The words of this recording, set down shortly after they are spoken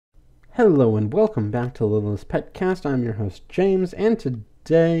Hello and welcome back to Littlest PetCast. I'm your host James, and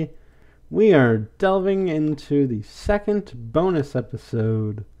today we are delving into the second bonus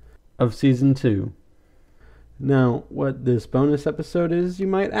episode of Season 2. Now, what this bonus episode is, you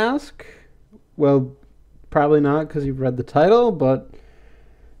might ask? Well, probably not because you've read the title, but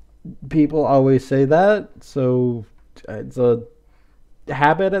people always say that, so it's a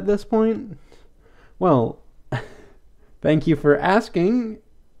habit at this point. Well, thank you for asking,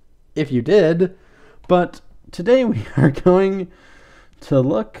 if you did, but today we are going to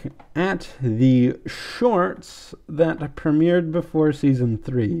look at the shorts that premiered before Season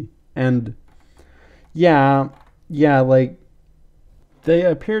 3. And yeah, like, they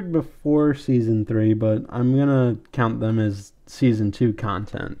appeared before Season 3, but I'm gonna count them as Season 2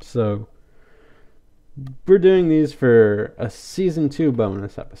 content. So we're doing these for a Season 2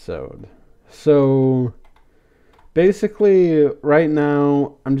 bonus episode. So basically, right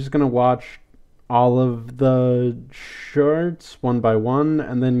now, I'm just going to watch all of the shorts one by one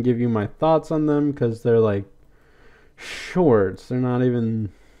and then give you my thoughts on them because they're like shorts. They're not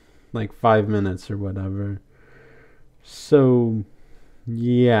even like 5 minutes or whatever. So,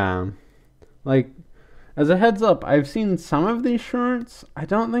 yeah. Like, as a heads up, I've seen some of these shorts. I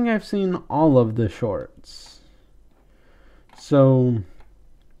don't think I've seen all of the shorts. So,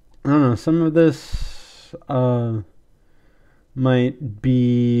 I don't know. Some of this might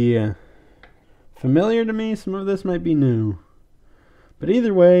be familiar to me. Some of this might be new. But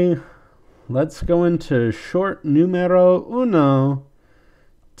either way, let's go into short numero uno,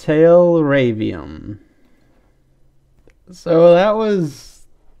 Tail-Rave-ium. So that was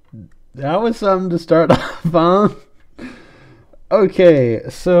something to start off on. Okay,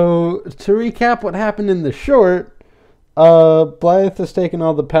 so to recap what happened in the short, Blythe has taken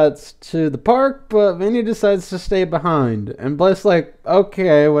all the pets to the park, but Vinnie decides to stay behind. And Blythe's like,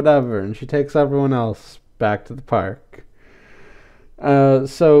 okay, whatever. And she takes everyone else back to the park.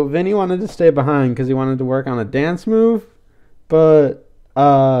 So Vinnie wanted to stay behind because he wanted to work on a dance move, but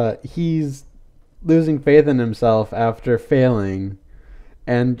he's losing faith in himself after failing.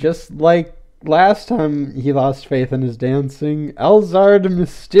 And just like last time he lost faith in his dancing, Elzard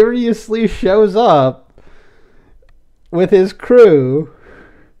mysteriously shows up with his crew,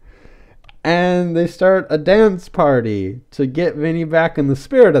 and they start a dance party to get Vinnie back in the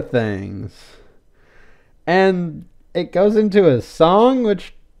spirit of things. And it goes into a song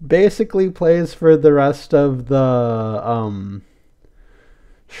which basically plays for the rest of the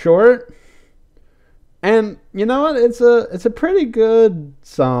short. And you know what? It's a pretty good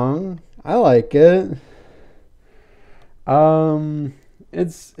song. I like it.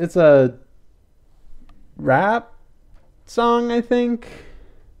 It's a rap song, I think.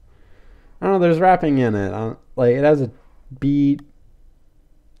 I don't know, there's rapping in it. Like, it has a beat.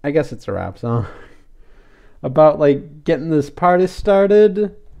 I guess it's a rap song. About, like, getting this party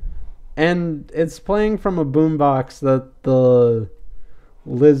started. And it's playing from a boombox that the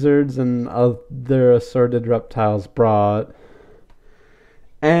lizards and other assorted reptiles brought.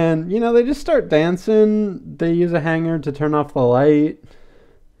 And, you know, they just start dancing. They use a hanger to turn off the light.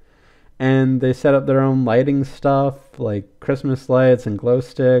 And they set up their own lighting stuff, like Christmas lights and glow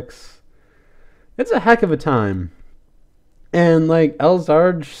sticks. It's a heck of a time. And, like,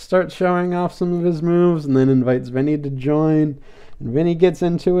 Elzard starts showing off some of his moves and then invites Vinnie to join. And Vinnie gets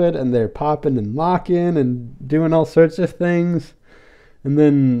into it, and they're popping and locking and doing all sorts of things. And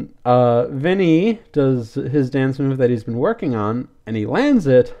then Vinnie does his dance move that he's been working on, and he lands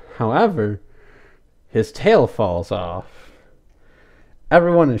it. However, his tail falls off.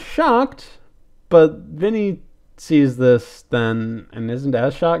 Everyone is shocked, but Vinnie sees this then and isn't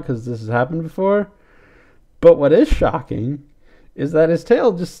as shocked because this has happened before. But what is shocking is that his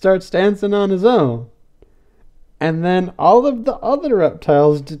tail just starts dancing on his own. And then all of the other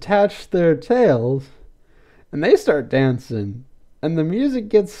reptiles detach their tails and they start dancing. And the music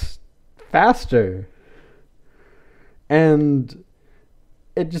gets faster. And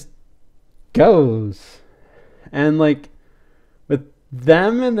it just goes. And, like,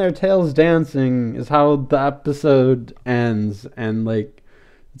 them and their tails dancing is how the episode ends. And, like,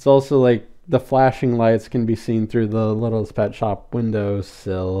 it's also like the flashing lights can be seen through the Littlest Pet Shop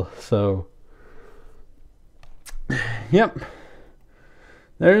windowsill. So, yep,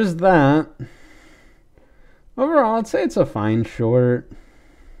 there's that. Overall, I'd say it's a fine short.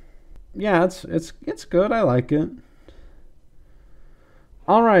 Yeah, it's good. I like it.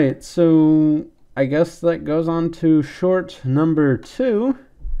 All right, so I guess that goes on to short number 2.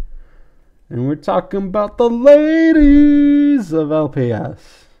 And we're talking about the ladies of LPS.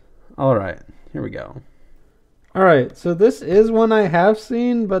 Alright, here we go. Alright, so this is one I have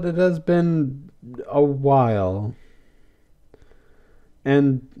seen, but it has been a while.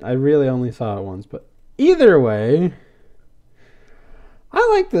 And I really only saw it once. But either way, I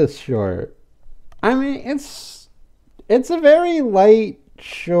like this short. I mean, it's a very light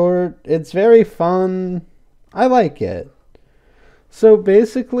short. It's very fun. I like it. So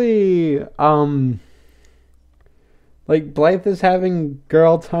basically, like Blythe is having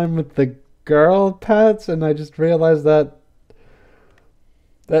girl time with the girl pets, and I just realized that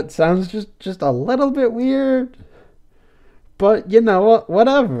that sounds just a little bit weird. But you know what?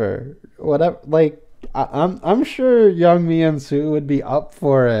 Whatever. Like I'm sure Young Mi and Sue would be up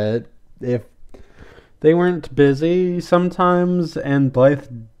for it if they weren't busy sometimes, and Blythe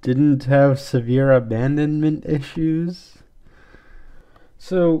didn't have severe abandonment issues.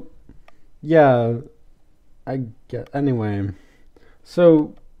 So, yeah, I get. Anyway,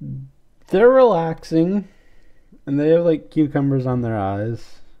 so they're relaxing, and they have like cucumbers on their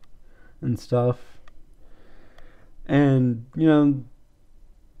eyes and stuff. And,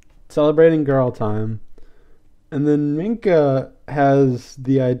 celebrating girl time. And then Minka has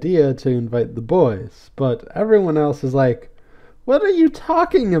the idea to invite the boys, but everyone else is like, "What are you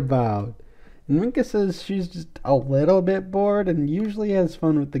talking about?" And Minka says she's just a little bit bored and usually has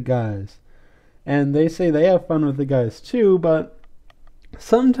fun with the guys. And they say they have fun with the guys too, but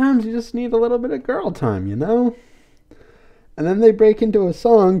sometimes you just need a little bit of girl time, you know? And then they break into a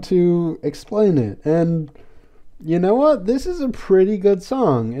song to explain it. And you know what? This is a pretty good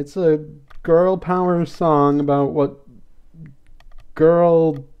song. It's a girl power song about what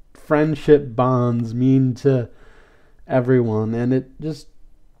girl friendship bonds mean to everyone. And it just,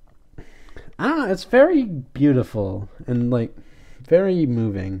 I don't know, it's very beautiful and like very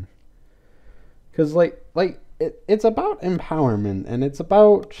moving. Because it's about empowerment, and it's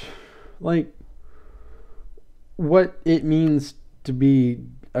about like what it means to be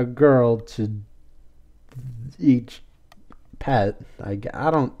a girl to each pet. I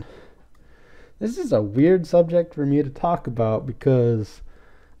don't. This is a weird subject for me to talk about because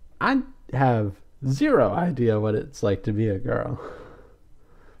I have zero idea what it's like to be a girl.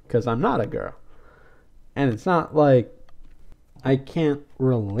 Because I'm not a girl. And it's not like I can't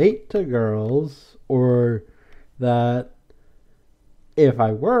relate to girls or that if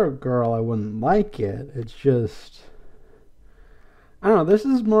I were a girl I wouldn't like it. It's just, I don't know, this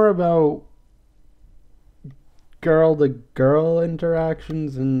is more about girl to girl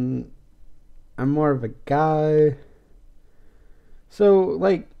interactions, and I'm more of a guy. So,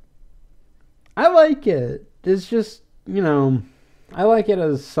 like, I like it. It's just, I like it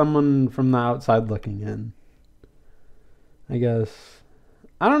as someone from the outside looking in, I guess.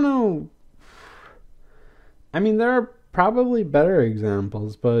 I don't know. I mean, there are probably better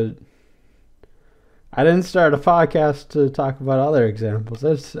examples, but I didn't start a podcast to talk about other examples.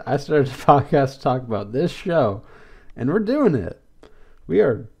 I started a podcast to talk about this show, and we're doing it. We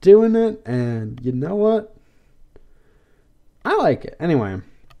are doing it, and you know what? I like it. Anyway,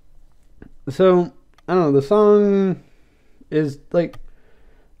 so, I don't know, the song is like,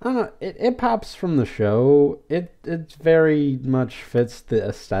 I don't know, it pops from the show. It very much fits the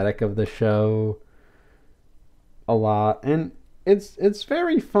aesthetic of the show a lot, and it's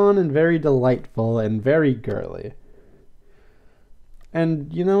very fun and very delightful and very girly.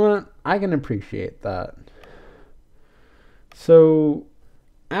 And you know what? I can appreciate that. So,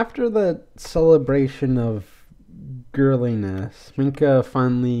 after the celebration of girliness, Minka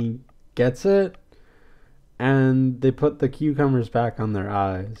finally gets it, and they put the cucumbers back on their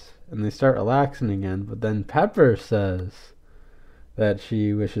eyes, and they start relaxing again, but then Pepper says that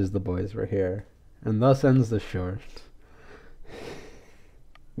she wishes the boys were here, and thus ends the short.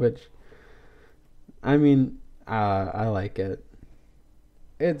 Which, I mean, I like it.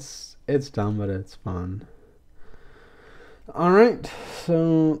 It's dumb, but it's fun. Alright,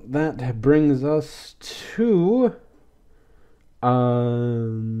 so that brings us to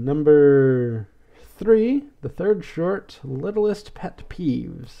number 3, the third short, Littlest Pet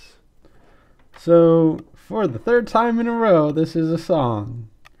Peeves. So, for the third time in a row, this is a song.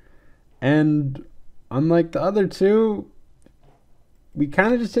 And unlike the other two, we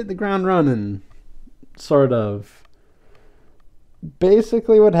kind of just hit the ground running, sort of.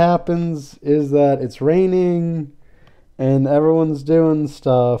 Basically what happens is that it's raining and everyone's doing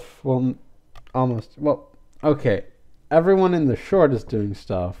stuff. Well, almost. Well, okay. Everyone in the short is doing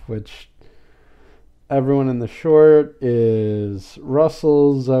stuff, which everyone in the short is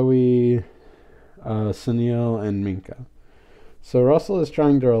Russell, Zoe, Sunil, and Minka. So Russell is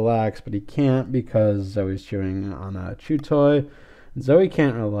trying to relax, but he can't because Zoe's chewing on a chew toy. Zoe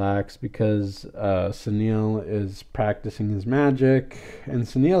can't relax because Sunil is practicing his magic, and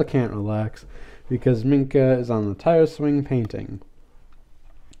Sunil can't relax because Minka is on the tire swing painting.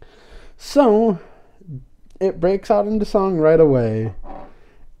 So, it breaks out into song right away,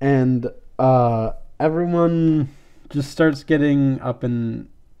 and everyone just starts getting up and...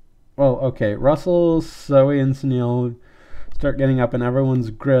 Well, okay, Russell, Zoe, and Sunil start getting up in everyone's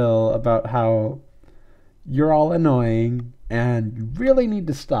grill about how you're all annoying and you really need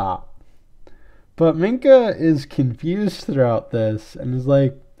to stop. But Minka is confused throughout this and is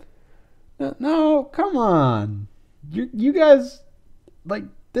like, no, come on. You guys, like,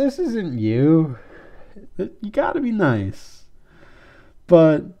 this isn't you. You gotta be nice.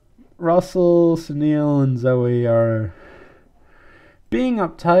 But Russell, Sunil, and Zoe are being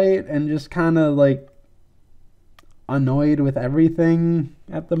uptight and just kind of like annoyed with everything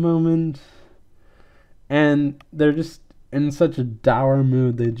at the moment. And they're just in such a dour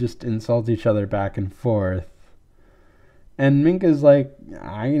mood, they just insult each other back and forth. And Minka's like,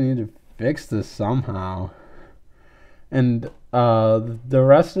 I need to fix this somehow. And the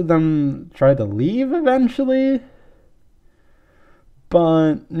rest of them try to leave eventually.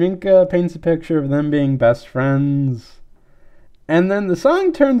 But Minka paints a picture of them being best friends. And then the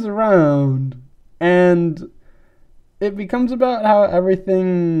song turns around and it becomes about how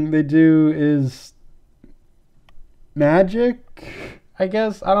everything they do is magic, I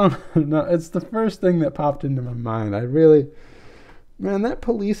guess. I don't know. It's the first thing that popped into my mind. Man, that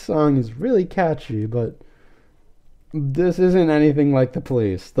Police song is really catchy, but this isn't anything like the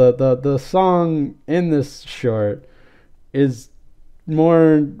Police. The song in this short is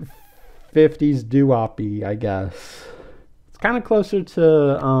more 50s doo-wop-y, I guess. It's kind of closer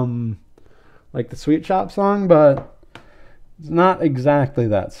to like the Sweet Shop song, but it's not exactly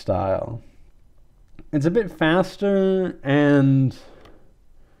that style. It's a bit faster and,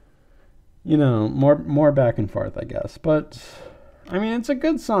 you know, more back and forth, I guess. But, I mean, it's a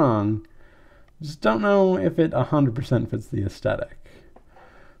good song. Just don't know if it 100% fits the aesthetic.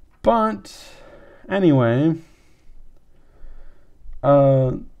 But, anyway,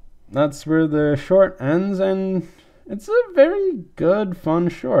 that's where the short ends, and it's a very good, fun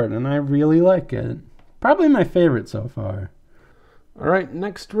short, and I really like it. Probably my favorite so far. Alright,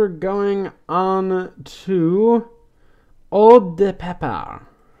 next we're going on to Eau de Pepper.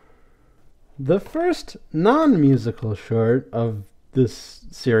 The first non-musical short of this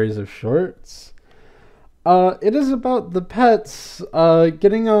series of shorts. It is about the pets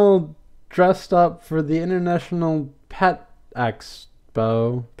getting all dressed up for the International Pet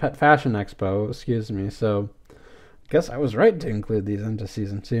Expo, Pet Fashion Expo, excuse me. So, I guess I was right to include these into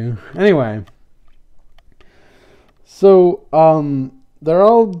season 2. Anyway. So, they're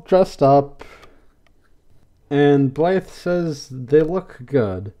all dressed up, and Blythe says they look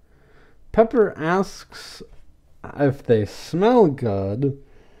good. Pepper asks if they smell good,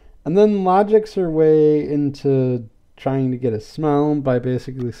 and then logics her way into trying to get a smell by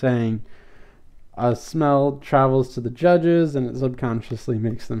basically saying a smell travels to the judges and it subconsciously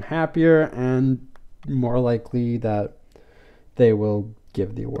makes them happier and more likely that they will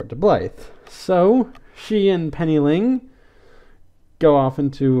give the award to Blythe. So, she and Penny Ling go off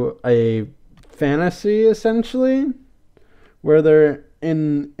into a fantasy, essentially, where they're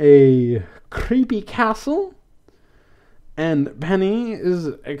in a creepy castle, and Penny is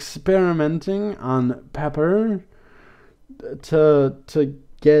experimenting on Pepper to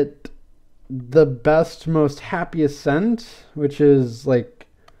get the best, most happiest scent, which is like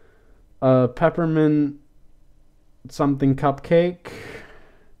a peppermint something cupcake.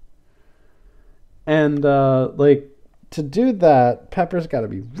 And, like, to do that, Pepper's got to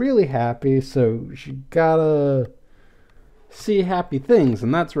be really happy, so she gotta see happy things,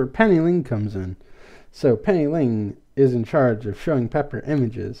 and that's where Penny Ling comes in. So Penny Ling is in charge of showing Pepper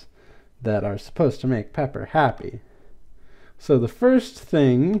images that are supposed to make Pepper happy. So the first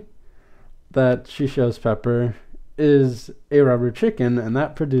thing that she shows Pepper is a rubber chicken, and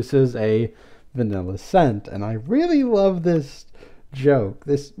that produces a vanilla scent. And I really love this joke,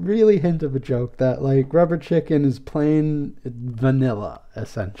 this really hint of a joke that, like, rubber chicken is plain vanilla,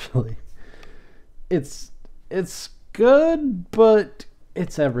 essentially. It's good, but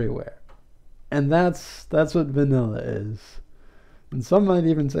it's everywhere. And that's what vanilla is. And some might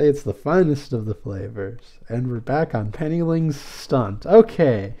even say it's the finest of the flavors. And we're back on Penny Ling's stunt.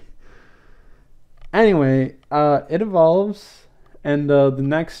 Okay. Anyway, it evolves, and the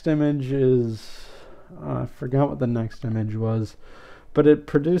next image is... I forgot what the next image was. But it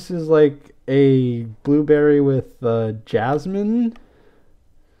produces, like, a blueberry with jasmine.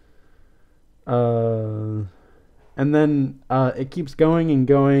 And then it keeps going and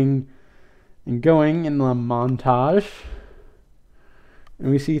going and going in the montage. And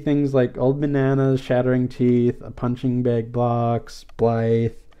we see things like old bananas, shattering teeth, a punching bag blocks,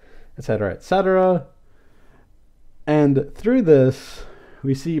 Blythe, etc., etc. And through this,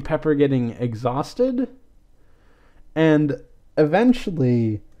 we see Pepper getting exhausted. And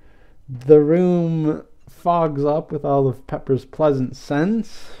eventually, the room fogs up with all of Pepper's pleasant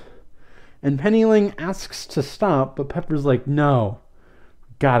scents. And Penny Ling asks to stop, but Pepper's like, no,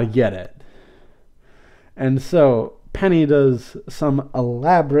 gotta get it. And so Penny does some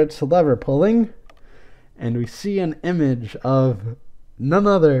elaborate lever pulling, and we see an image of none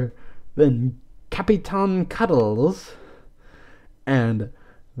other than Capitan Cuddles, and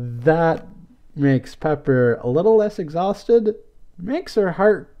that makes Pepper a little less exhausted, makes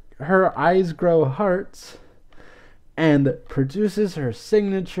her eyes grow hearts, and produces her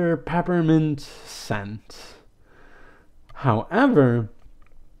signature peppermint scent. However,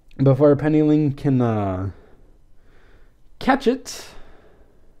 before Penny Ling can catch it,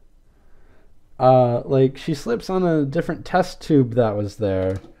 she slips on a different test tube that was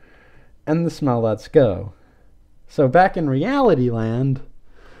there, and the smell lets go. So back in reality land,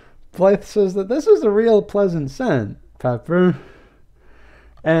 Blythe says that this is a real pleasant scent, Pepper.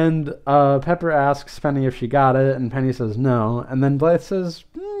 And Pepper asks Penny if she got it, and Penny says no. And then Blythe says,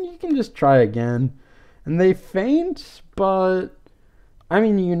 you can just try again. And they faint, but, I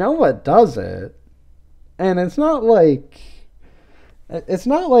mean, you know what does it. And it's not like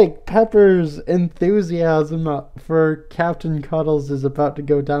Pepper's enthusiasm for Captain Cuddles is about to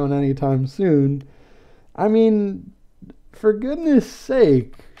go down anytime soon. I mean, for goodness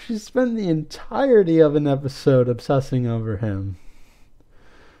sake, she spent the entirety of an episode obsessing over him.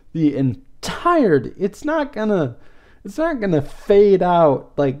 The entirety. It's not gonna fade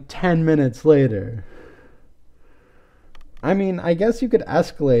out like 10 minutes later. I mean, I guess you could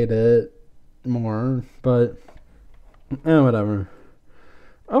escalate it more, but whatever.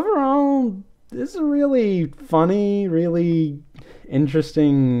 Overall, this is a really funny, really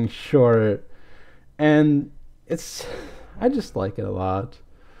interesting short, and I just like it a lot.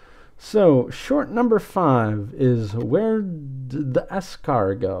 So, short number 5 is Where Did the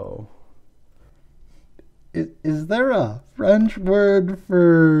S-Car Go? Is there a French word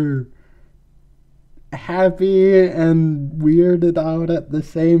for happy and weirded out at the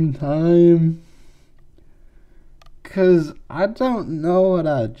same time? 'Cause I don't know what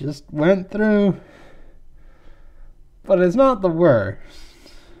I just went through, but it's not the worst.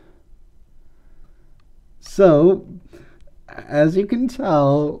 So, as you can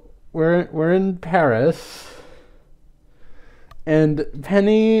tell, we're in Paris, and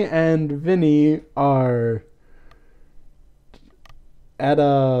Penny and Vinnie are at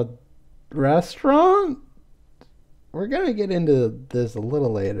a restaurant. We're gonna get into this a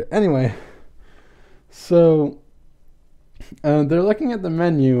little later. Anyway, so they're looking at the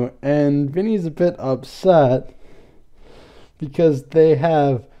menu, and Vinnie's a bit upset because they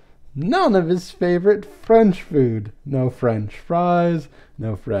have none of his favorite French food. No French fries,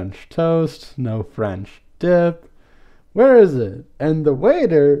 no French toast, no French dip. Where is it? And the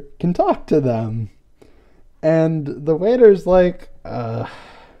waiter can talk to them. And the waiter's like,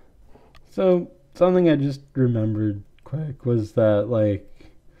 So, something I just remembered quick was that,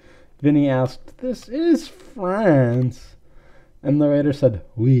 Vinnie asked, this is France. And the waiter said,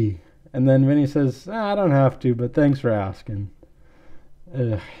 oui. And then Vinnie says, I don't have to, but thanks for asking.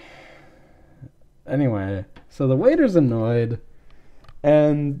 Anyway, so the waiter's annoyed,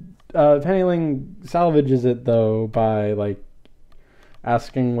 and Penny Ling salvages it, though, by,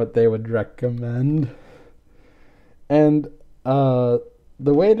 asking what they would recommend. And the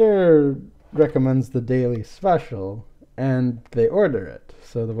waiter recommends the daily special, and they order it.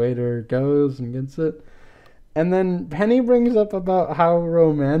 So the waiter goes and gets it. And then Penny brings up about how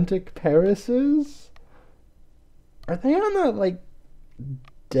romantic Paris is. Are they on a,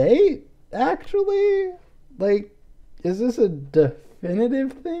 date? Actually, is this a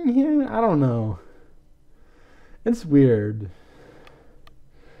definitive thing here? I don't know. It's weird.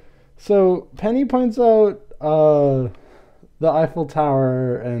 So Penny points out the Eiffel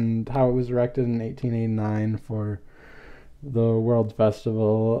Tower and how it was erected in 1889 for the World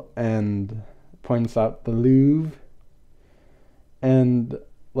Festival, and points out the Louvre and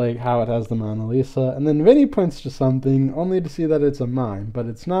how it has the Mona Lisa. And then Vinnie points to something only to see that it's a mime, but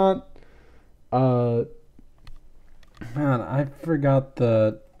it's not. Man, I forgot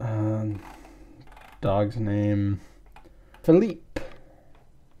the dog's name. Philippe.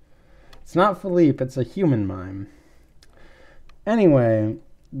 It's not Philippe, it's a human mime. Anyway,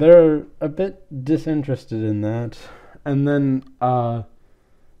 they're a bit disinterested in that. And then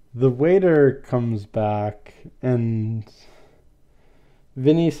the waiter comes back and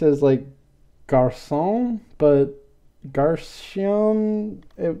Vinnie says like garçon, but garçon,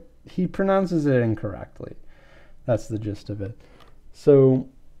 he pronounces it incorrectly. That's the gist of it. So,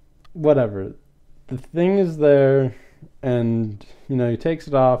 whatever. The thing is there, and, he takes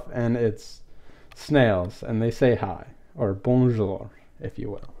it off, and it's snails, and they say hi, or bonjour, if you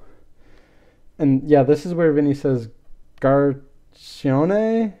will. And, yeah, this is where Vinnie says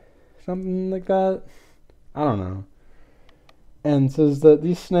garçonne, something like that. I don't know. And says that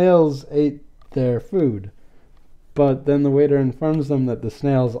these snails ate their food. But then the waiter informs them that the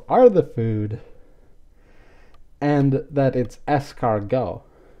snails are the food, and that it's escargot.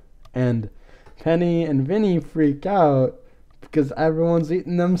 And Penny and Vinnie freak out because everyone's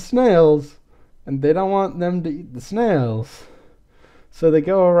eating them snails, and they don't want them to eat the snails. So they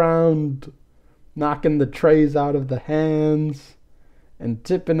go around knocking the trays out of the hands and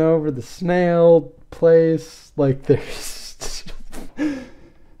tipping over the snail place like there's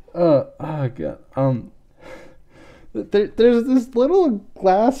oh god. There's this little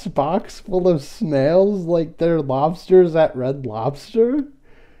glass box full of snails like they're lobsters at Red Lobster,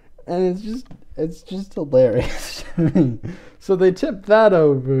 and it's just hilarious to me. So they tip that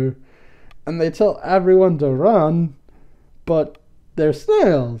over, and they tell everyone to run, but they're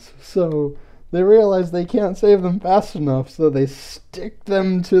snails, so they realize they can't save them fast enough, so they stick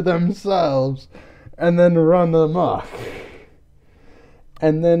them to themselves and then run amok.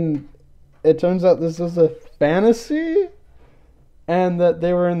 And then it turns out this is a fantasy, and that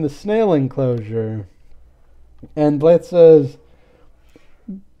they were in the snail enclosure. And Blythe says,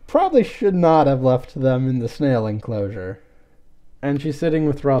 probably should not have left them in the snail enclosure. And she's sitting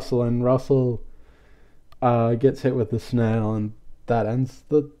with Russell, and Russell gets hit with the snail, and that ends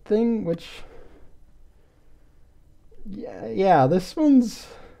the thing, which... Yeah, this one's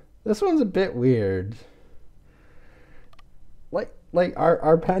a bit weird. Like,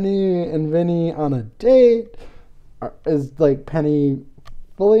 are Penny and Vinnie on a date? Is, like, Penny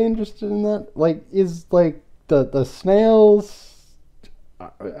fully interested in that? Like, is, like, the snails...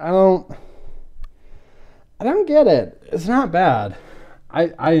 I don't get it. It's not bad.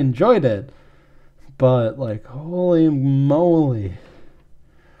 I enjoyed it. But, like, holy moly.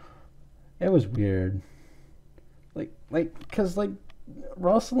 It was weird. Because,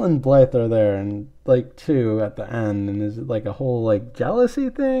 Russell and Blythe are there, and, two at the end, and is it, a whole, jealousy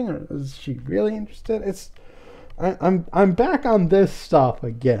thing, or is she really interested? I'm back on this stuff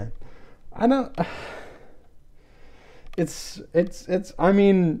again. I don't... It's, I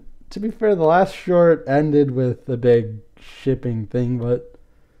mean, to be fair, the last short ended with a big shipping thing, but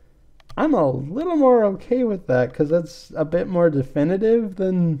I'm a little more okay with that, because that's a bit more definitive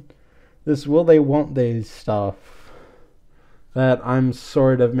than this will they, won't they stuff that I'm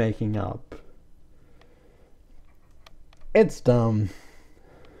sort of making up. It's dumb.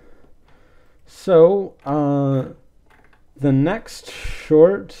 So, the next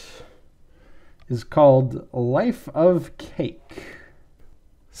short is called Life of Cake.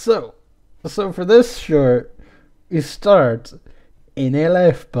 So for this short, we start in a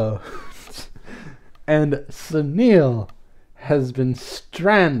lifeboat. And Sunil has been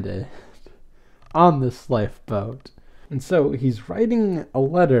stranded on this lifeboat. And so he's writing a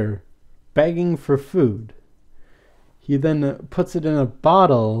letter begging for food. He then puts it in a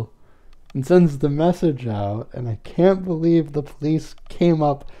bottle and sends the message out. And I can't believe the police came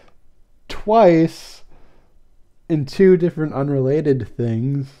up twice in two different unrelated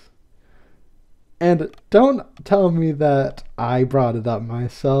things. And don't tell me that I brought it up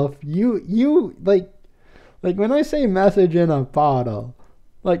myself. You like when I say message in a bottle,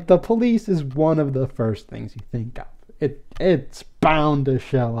 the police is one of the first things you think of. It's bound to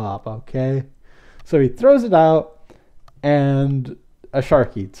show up, okay? So he throws it out, and a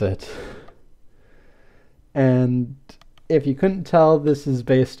shark eats it. And if you couldn't tell, this is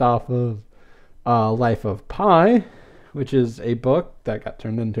based off of Life of Pi, which is a book that got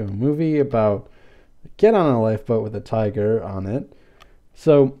turned into a movie about a kid on a lifeboat with a tiger on it.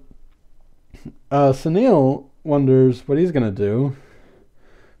 So Sunil wonders what he's going to do,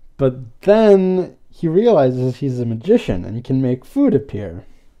 but then he realizes he's a magician and he can make food appear.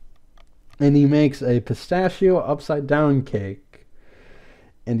 And he makes a pistachio upside down cake.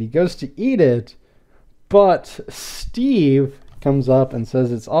 And he goes to eat it, but Steve comes up and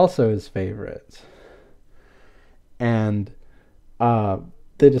says it's also his favorite. And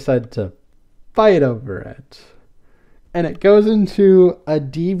they decide to fight over it. And it goes into a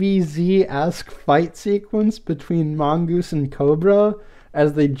DBZ-esque fight sequence between Mongoose and Cobra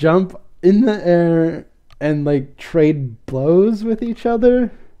as they jump in the air and like trade blows with each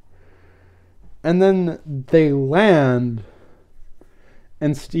other. And then they land,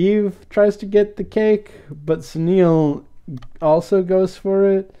 and Steve tries to get the cake, but Sunil also goes for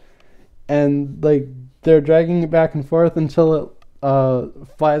it, and like they're dragging it back and forth until it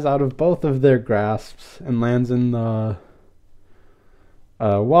flies out of both of their grasps and lands in the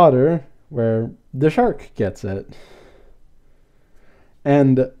water where the shark gets it.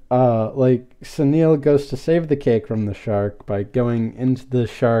 And like Sunil goes to save the cake from the shark by going into the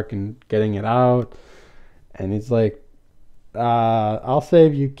shark and getting it out, and he's like, I'll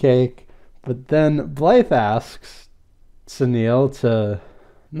save you, cake. But then Blythe asks Sunil to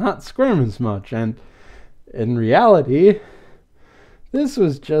not squirm as much, and in reality, this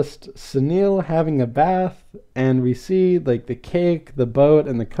was just Sunil having a bath, and we see like the cake, the boat,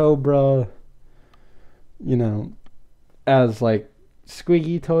 and the cobra, you know, as like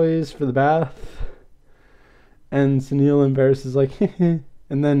squeaky toys for the bath. And Sunil embarrasses like and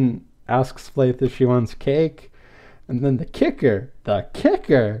then asks Blythe if she wants cake. And then the kicker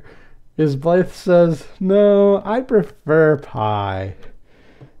is Blythe says, no, I prefer pie.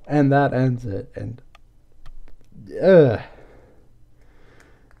 And that ends it. And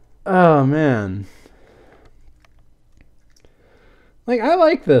oh man, like I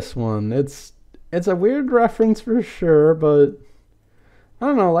like this one. It's a weird reference for sure, but I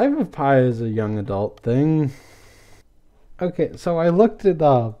don't know, Life of Pi is a young adult thing. Okay, so I looked it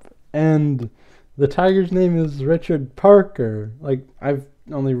up, and the tiger's name is Richard Parker. Like, I've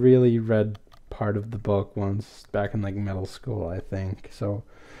only really read part of the book once, back in, like, middle school, I think. So,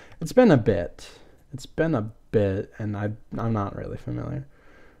 it's been a bit. And I'm not really familiar.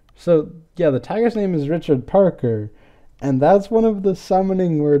 So, yeah, the tiger's name is Richard Parker, and that's one of the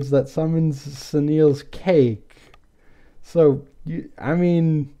summoning words that summons Sunil's cake. So, I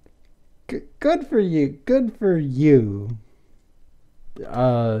mean, good for you.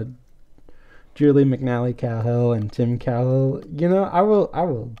 Julie McNally Chaill and Tim Cahill. You know, I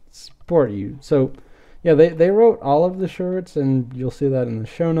will support you. So, yeah, they wrote all of the shorts, and you'll see that in the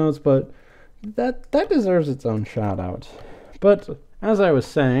show notes, but that deserves its own shout out. But as I was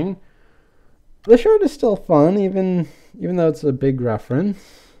saying, the short is still fun, even though it's a big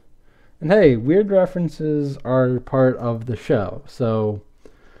reference. And hey, weird references are part of the show, so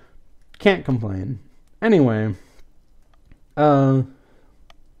can't complain. Anyway,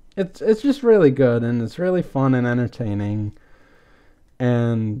 it's just really good, and it's really fun and entertaining,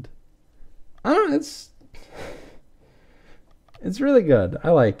 and I don't know, it's really good.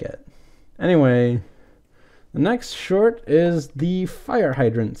 I like it. Anyway, the next short is the Fire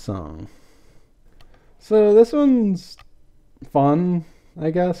Hydrant song. So this one's fun,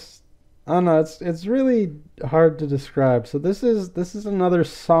 I guess. I don't know, it's really hard to describe. So this is another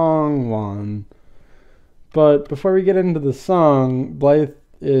song one. But before we get into the song, Blythe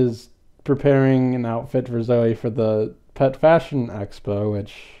is preparing an outfit for Zoe for the Pet Fashion Expo,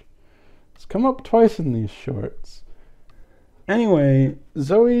 which has come up twice in these shorts. Anyway,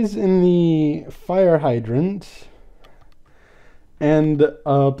 Zoe's in the fire hydrant, and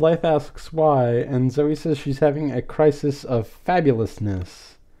Blythe asks why, and Zoe says she's having a crisis of fabulousness.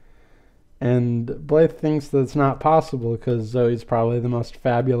 And Blythe thinks that it's not possible because Zoe's probably the most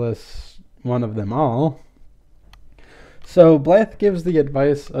fabulous one of them all. So Blythe gives the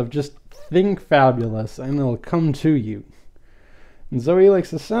advice of just think fabulous and it'll come to you. And Zoe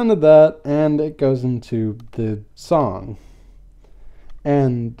likes the sound of that, and it goes into the song.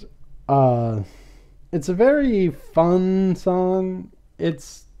 And it's a very fun song.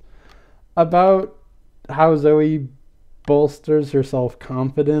 It's about how Zoe bolsters her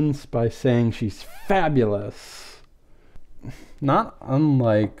self-confidence by saying she's fabulous. Not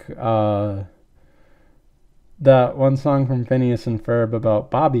unlike that one song from Phineas and Ferb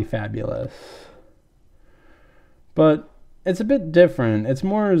about Bobby Fabulous. But it's a bit different. It's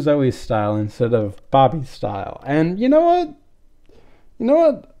more Zoe's style instead of Bobby's style. And you know what?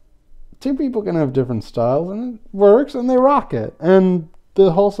 Two people can have different styles, and it works, and they rock it. And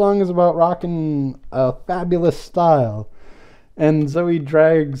the whole song is about rocking a fabulous style. And Zoe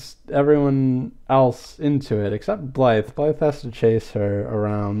drags everyone else into it, except Blythe. Blythe has to chase her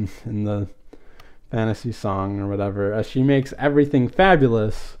around in the fantasy song or whatever, as she makes everything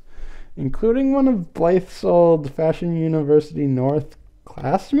fabulous, including one of Blythe's old Fashion University North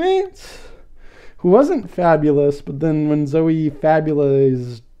classmates, who wasn't fabulous, but then when Zoe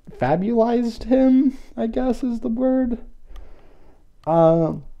fabulized him, I guess is the word.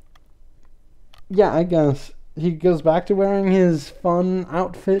 Yeah, I guess. He goes back to wearing his fun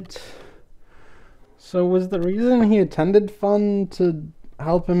outfit. So was the reason he attended fun to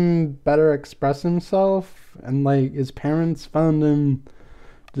help him better express himself, and like his parents found him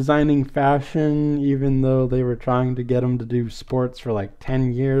designing fashion even though they were trying to get him to do sports for like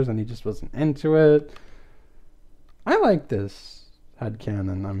 10 years and he just wasn't into it. I like this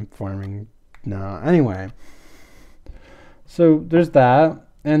headcanon I'm forming now. Anyway, so there's that.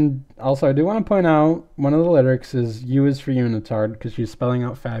 And also I do want to point out one of the lyrics is U is for unitard because she's spelling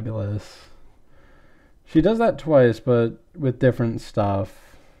out fabulous. She does that twice but with different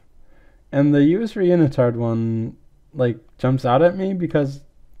stuff. And the U is for unitard one like jumps out at me because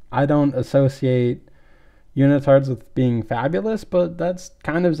I don't associate unitards with being fabulous, but that's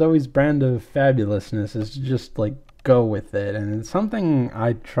kind of Zoe's brand of fabulousness, is to just like go with it. And it's something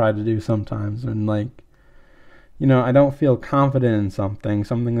I try to do sometimes when like, you know, I don't feel confident in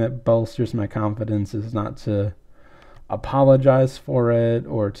something that bolsters my confidence is not to apologize for it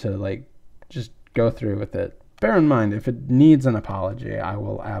or to like just go through with it. Bear in mind, if it needs an apology, I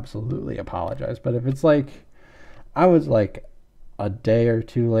will absolutely apologize. But if it's like, I was like a day or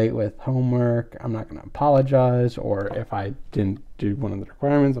two late with homework, I'm not going to apologize. Or if I didn't do one of the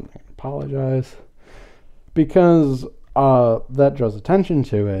requirements, I'm not going to apologize. Because that draws attention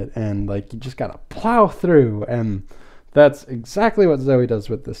to it, and like you just got to plow through. And that's exactly what Zoe does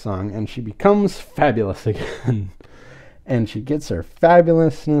with this song, and she becomes fabulous again. And she gets her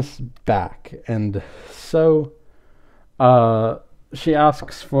fabulousness back. And so she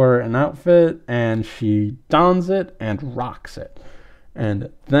asks for an outfit, and she dons it and rocks it.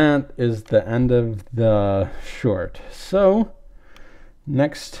 And that is the end of the short. So,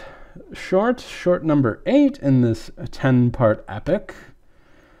 next short number 8 in this 10-part epic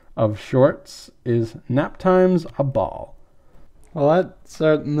of shorts is Nap Time's a Ball. Well, that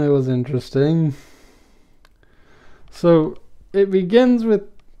certainly was interesting. So, it begins with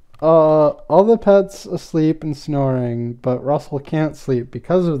all the pets asleep and snoring, but Russell can't sleep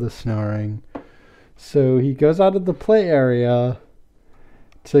because of the snoring. So he goes out of the play area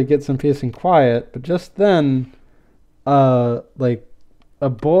to get some peace and quiet, but just then, like a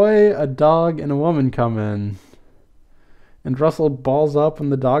boy, a dog, and a woman come in. And Russell balls up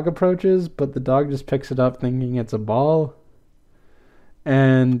when the dog approaches, but the dog just picks it up thinking it's a ball.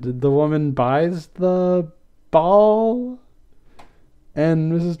 And the woman buys the ball.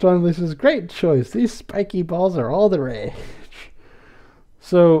 And Mrs. Donnelly says, "Great choice. These spiky balls are all the rage."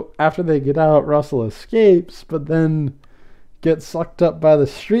 So after they get out, Russell escapes, but then gets sucked up by the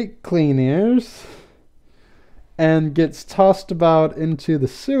street cleaners and gets tossed about into the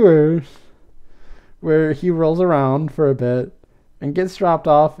sewers, where he rolls around for a bit and gets dropped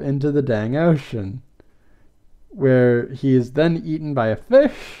off into the dang ocean, where he is then eaten by a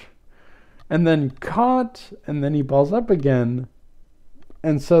fish and then caught, and then he balls up again.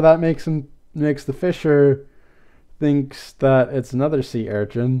 And so that makes the fisher thinks that it's another sea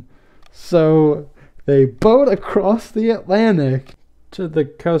urchin. So they boat across the Atlantic to the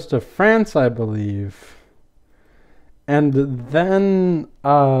coast of France, I believe. And then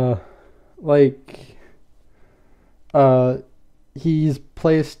he's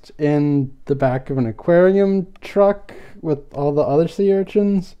placed in the back of an aquarium truck with all the other sea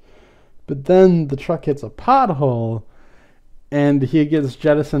urchins. But then the truck hits a pothole and he gets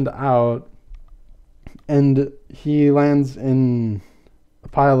jettisoned out, and he lands in a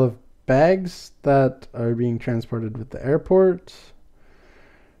pile of bags that are being transported with the airport.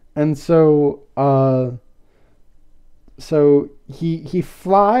 And so he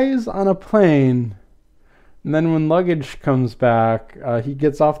flies on a plane, and then when luggage comes back, he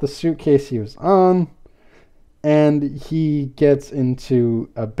gets off the suitcase he was on, and he gets into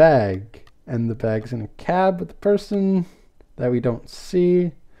a bag, and the bag's in a cab with the person that we don't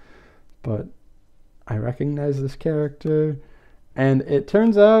see, but I recognize this character. And it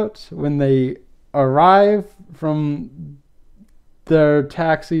turns out when they arrive from their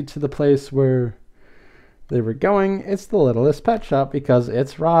taxi to the place where they were going, it's the Littlest Pet Shop, because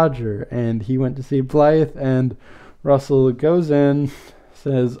it's Roger, and he went to see Blythe, and Russell goes in,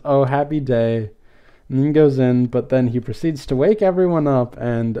 says, "Oh, happy day," and then goes in, but then he proceeds to wake everyone up,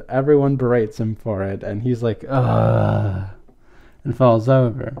 and everyone berates him for it, and he's like, "Ugh," and falls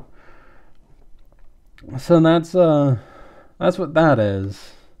over. So that's what that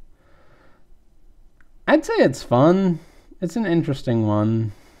is. I'd say it's fun. It's an interesting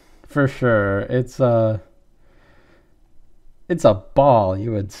one, for sure. It's a ball,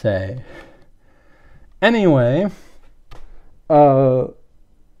 you would say. Anyway, the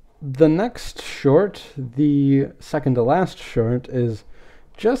next short, the second to last short, is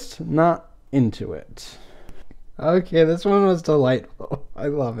Just Not Into It. Okay, this one was delightful. I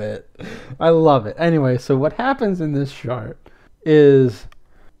love it. Anyway, so what happens in this short is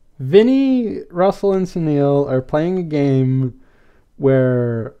Vinnie, Russell, and Sunil are playing a game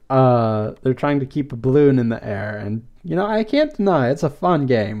where they're trying to keep a balloon in the air. And, I can't deny it's a fun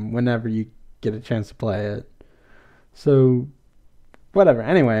game whenever you get a chance to play it. So, whatever.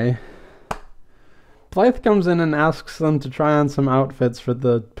 Anyway, Blythe comes in and asks them to try on some outfits for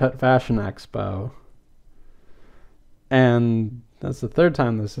the Pet Fashion Expo. And that's the third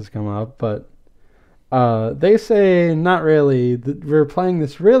time this has come up, but they say, not really, that we're playing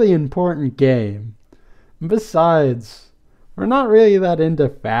this really important game. And besides, we're not really that into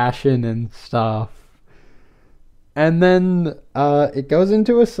fashion and stuff. And then it goes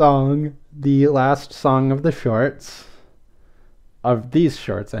into a song, the last song of the shorts, of these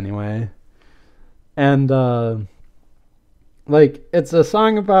shorts anyway. And it's a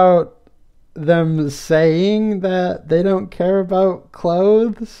song about them saying that they don't care about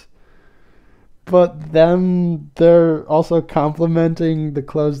clothes, but they're also complimenting the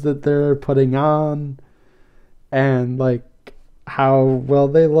clothes that they're putting on, and how well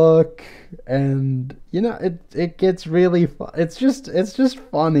they look, and it gets really fun. It's just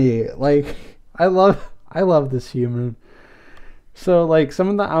funny. I love this humor. So some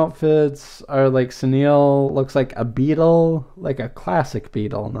of the outfits are Sunil looks like a beetle, like a classic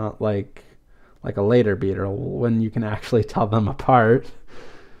beetle, not like a later beetle when you can actually tell them apart,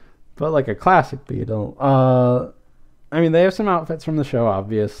 but like a classic beetle. They have some outfits from the show,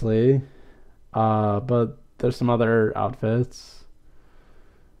 obviously, but there's some other outfits,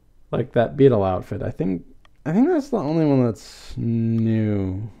 like that beetle outfit. I think that's the only one that's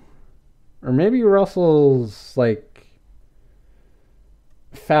new, or maybe Russell's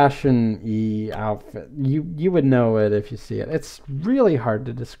fashion-y outfit. You would know it if you see it. It's really hard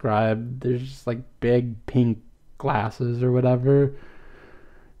to describe. There's just big pink glasses or whatever.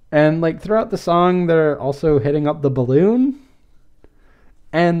 And throughout the song they're also hitting up the balloon.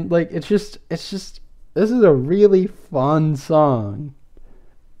 And it's just this is a really fun song.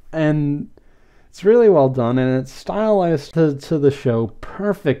 And it's really well done, and it's stylized to the show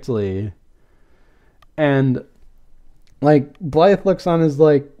perfectly. And Blythe looks on as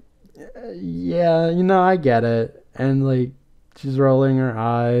yeah, I get it. And she's rolling her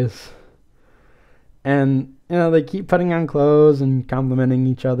eyes. And, they keep putting on clothes and complimenting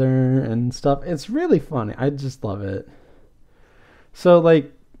each other and stuff. It's really funny. I just love it. So,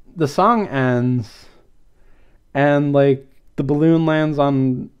 the song ends, and, the balloon lands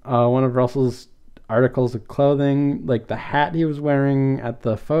on one of Russell's articles of clothing, the hat he was wearing at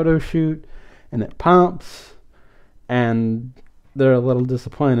the photo shoot, and it pops. And they're a little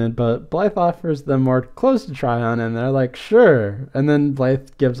disappointed, but Blythe offers them more clothes to try on, and they're like, sure. And then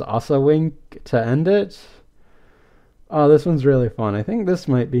Blythe gives us a wink to end it. Oh, this one's really fun. I think this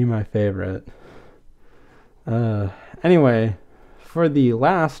might be my favorite. Anyway, for the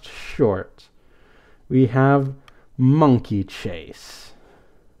last short, we have Monkey Chase.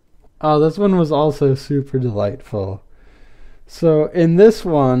 Oh, this one was also super delightful. So in this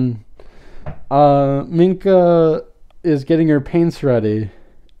one, Minka is getting her paints ready,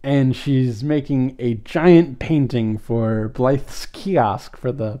 and she's making a giant painting for Blythe's kiosk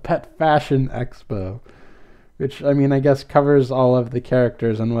for the Pet Fashion Expo, which, I guess covers all of the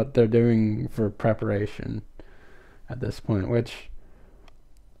characters and what they're doing for preparation at this point, which,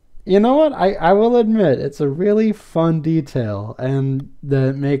 you know what, I will admit, it's a really fun detail, and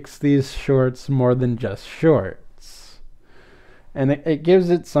that makes these shorts more than just shorts. And it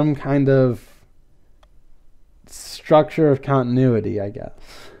gives it some kind of structure of continuity, I guess.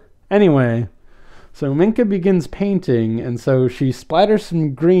 Anyway, so Minka begins painting, and so she splatters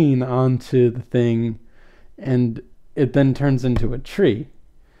some green onto the thing, and it then turns into a tree.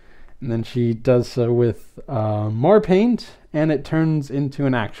 And then she does so with more paint, and it turns into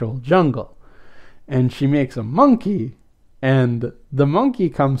an actual jungle. And she makes a monkey, and the monkey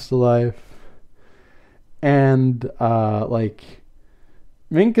comes to life, and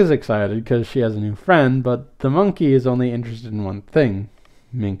Minka's excited because she has a new friend, but the monkey is only interested in one thing,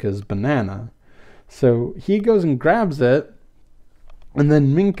 Minka's banana. So he goes and grabs it, and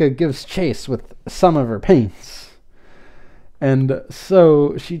then Minka gives chase with some of her paints. And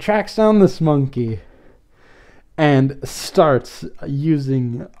so she tracks down this monkey and starts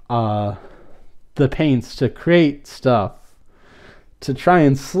using the paints to create stuff to try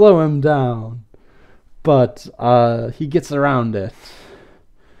and slow him down. But he gets around it.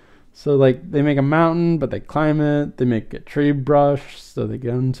 So, they make a mountain, but they climb it. They make a tree brush, so they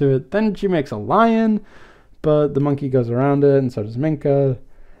get into it. Then she makes a lion, but the monkey goes around it, and so does Minka.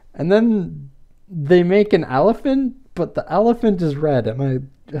 And then they make an elephant, but the elephant is red.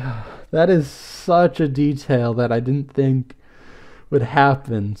 And that is such a detail that I didn't think would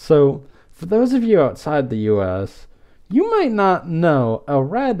happen. So, for those of you outside the U.S., you might not know a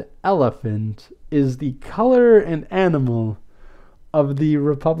red elephant is the color and animal of the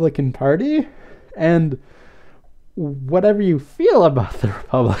Republican Party, and whatever you feel about the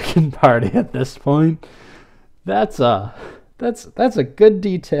Republican Party at this point, that's a good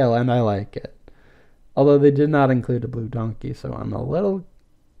detail, and I like it. Although they did not include a blue donkey, so I'm a little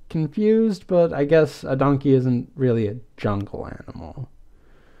confused, but I guess a donkey isn't really a jungle animal.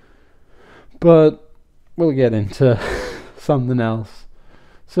 But we'll get into something else.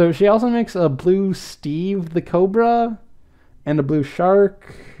 So she also makes a blue Steve the Cobra and a blue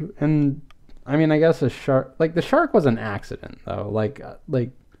shark, and I mean, I guess a shark, like the shark was an accident though, like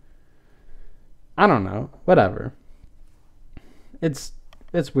I don't know, whatever. It's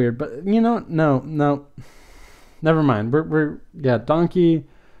weird, but no, never mind. We're donkey,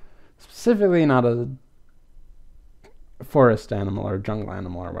 specifically not a forest animal or jungle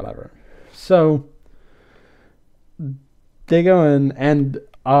animal or whatever. So they go in and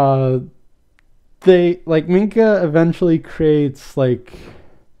they like Minka eventually creates like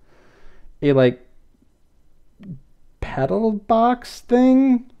a like pedal box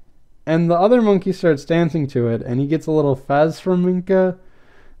thing, and the other monkey starts dancing to it, and he gets a little fez from Minka,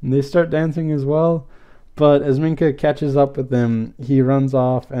 and they start dancing as well. But as Minka catches up with them, he runs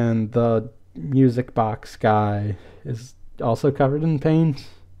off, and the music box guy is also covered in paint.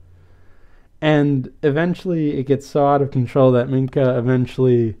 And eventually it gets so out of control that Minka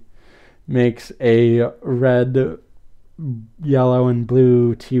eventually makes a red, yellow, and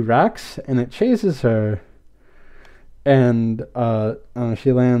blue T-Rex, and it chases her. And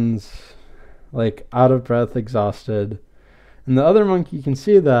she lands like out of breath, exhausted. And the other monkey can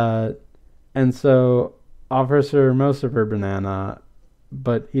see that, and so offers her most of her banana,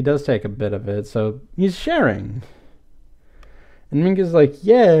 but he does take a bit of it, so he's sharing. And Minka's like,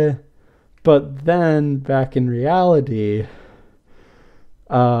 yeah, but then back in reality,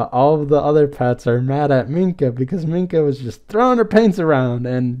 all of the other pets are mad at Minka because Minka was just throwing her paints around,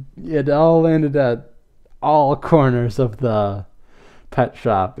 and it all landed at all corners of the pet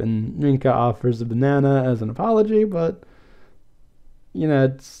shop. And Minka offers a banana as an apology, but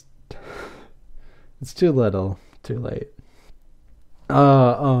it's too little, too late.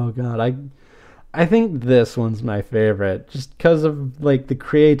 Oh god, I think this one's my favorite, just because of like the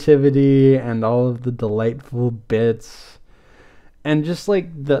creativity and all of the delightful bits, and just like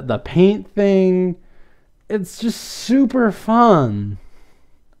the paint thing. It's just super fun.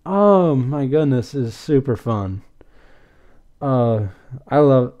 Oh my goodness, it's super fun. I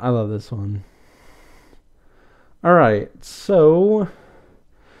love this one. All right, so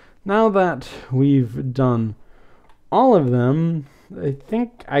now that we've done all of them, I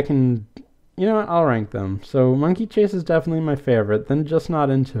think I can, I'll rank them. So Monkey Chase is definitely my favorite, then Just Not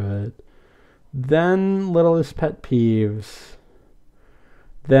Into It, then Littlest Pet Peeves,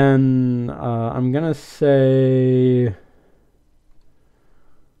 then I'm going to say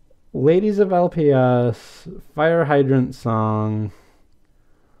Ladies of LPS, Fire Hydrant Song,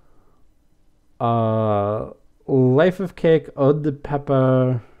 Life of Cake, Ode de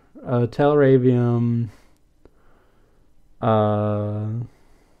Pepper, Tail-Rave-ium,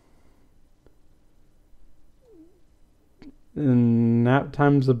 Nap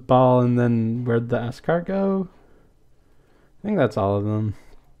Time's a Ball, and then Where'd the S-Car Go? I think that's all of them.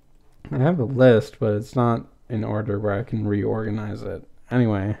 I have a list, but it's not in order where I can reorganize it.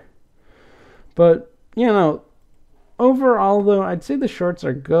 Anyway. But, overall, though, I'd say the shorts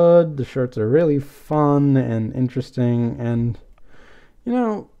are good. The shorts are really fun and interesting. And, they're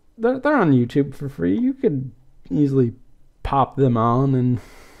on YouTube for free. You could easily pop them on and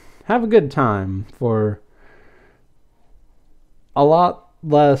have a good time for a lot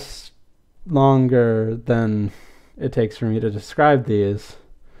less longer than it takes for me to describe these.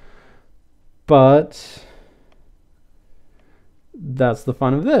 But that's the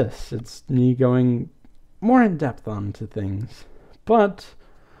fun of this. It's me going more in depth onto things. But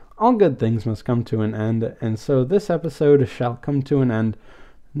all good things must come to an end, and so this episode shall come to an end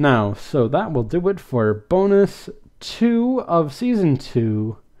now. So that will do it for bonus 2 of season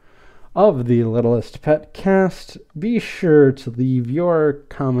 2 of the Littlest PetCast. Be sure to leave your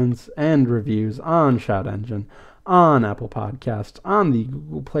comments and reviews on Shout Engine, on Apple Podcasts, on the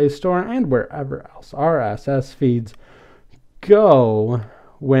Google Play Store, and wherever else RSS feeds go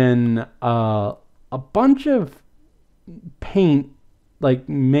when a bunch of paint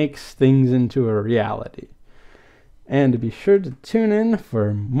makes things into a reality. And be sure to tune in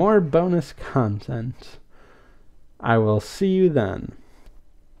for more bonus content. I will see you then.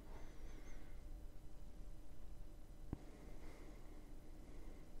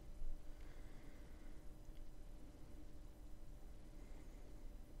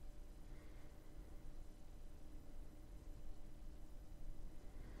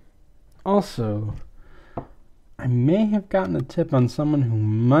 Also, I may have gotten a tip on someone who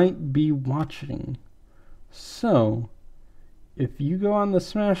might be watching. So, if you go on the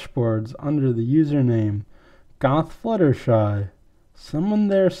Smashboards under the username GothFluttershy, someone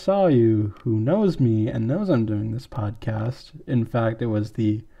there saw you who knows me and knows I'm doing this podcast. In fact, it was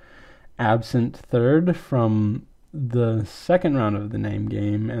the absent third from the second round of the name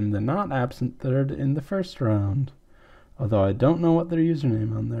game and the not absent third in the first round. Although I don't know what their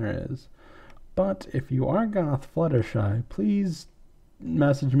username on there is. But if you are Goth Fluttershy, please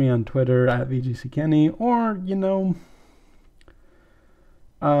message me on Twitter at VGCKenny, or,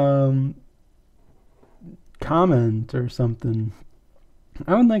 comment or something.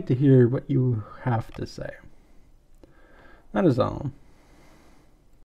 I would like to hear what you have to say. That is all.